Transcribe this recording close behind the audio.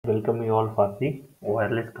welcome you all for the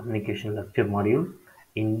wireless communication lecture module.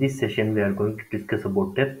 In this session, we are going to discuss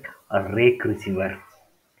about a RAKE receiver.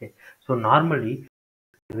 Okay. So normally,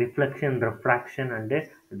 reflection, refraction, and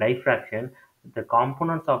diffraction, the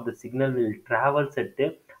components of the signal will travel at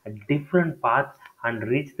a different path and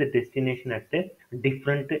reach the destination at a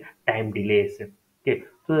different time delays. Okay,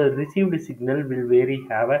 so the received signal will vary,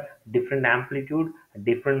 have a different amplitude, a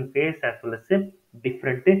different phase, as well as a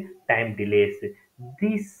different time delays.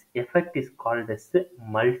 This effect is called as the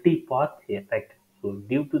multipath effect. So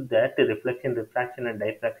due to that reflection, refraction, and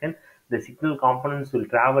diffraction, the signal components will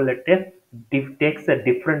travel at a takes a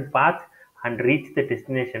different path and reach the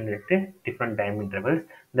destination at a different time intervals.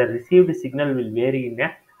 The received signal will vary in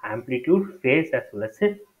a amplitude, phase, as well as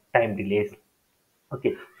a time delays.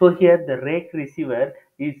 Okay, so here the rake receiver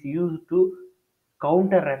is used to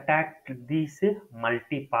counteract these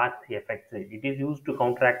multipath effects. It is used to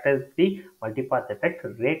counteract the multipath effect.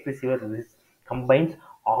 Rake receiver combines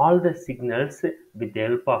all the signals with the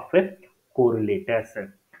help of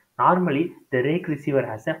correlators. Normally, the rake receiver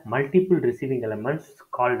has a multiple receiving elements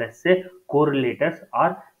called as correlators,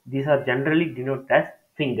 or these are generally denoted as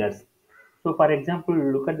fingers. So, for example,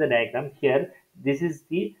 look at the diagram here. This is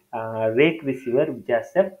the rake receiver which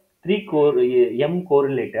has a three core M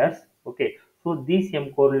correlators. Okay, so these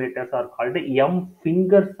M correlators are called M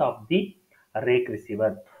fingers of the rake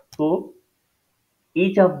receiver. So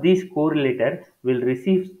each of these correlator will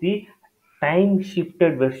receive the time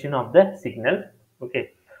shifted version of the signal.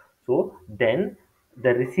 Okay, so then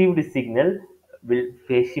the received signal will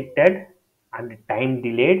phase shifted and time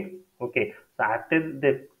delayed. Okay, so after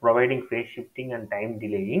the providing phase shifting and time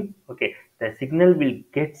delaying, okay, the signal will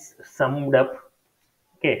get summed up.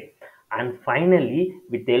 Okay, and finally,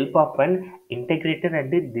 with the help of an integrated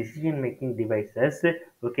and decision making devices,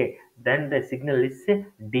 okay, then the signal is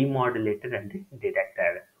demodulated and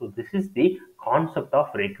detected. So this is the concept of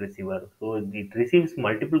rake receiver. So it receives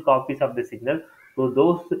multiple copies of the signal. So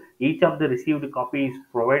those each of the received copy is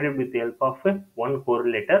provided with the help of one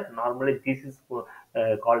correlator. Normally this is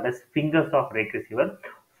called as fingers of rake receiver.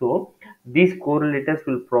 So these correlators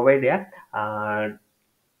will provide a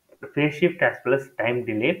phase shift as well as time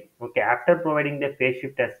delay. Okay, after providing the phase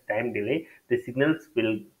shift as time delay, the signals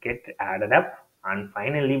will get added up, and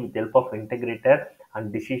finally, with the help of integrator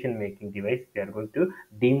and decision making device, they are going to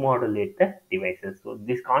demodulate the devices. So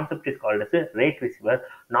this concept is called as a rake receiver.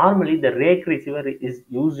 Normally, the rake receiver is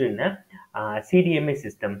used in a CDMA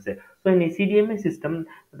systems. So in a CDMA system,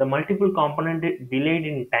 the multiple component delayed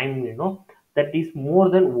in time, that is more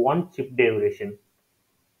than one chip duration,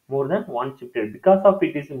 more than one chip duration. Because of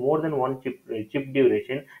it is more than one chip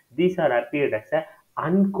duration, these are appeared as a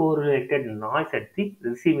uncorrelated noise at the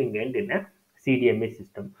receiving end in a CDMA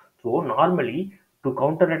system. So normally, to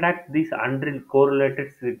counteract these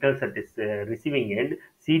uncorrelated signals at its receiving end,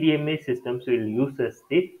 CDMA systems will use as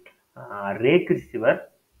the rake receiver.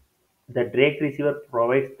 The Drake receiver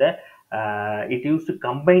provides the it used to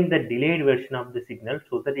combine the delayed version of the signal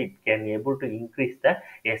so that it can able to increase the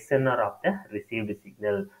SNR of the received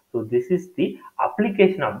signal. So this is the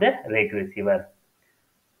application of the rake receiver.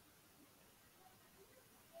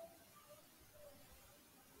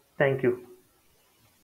 Thank you.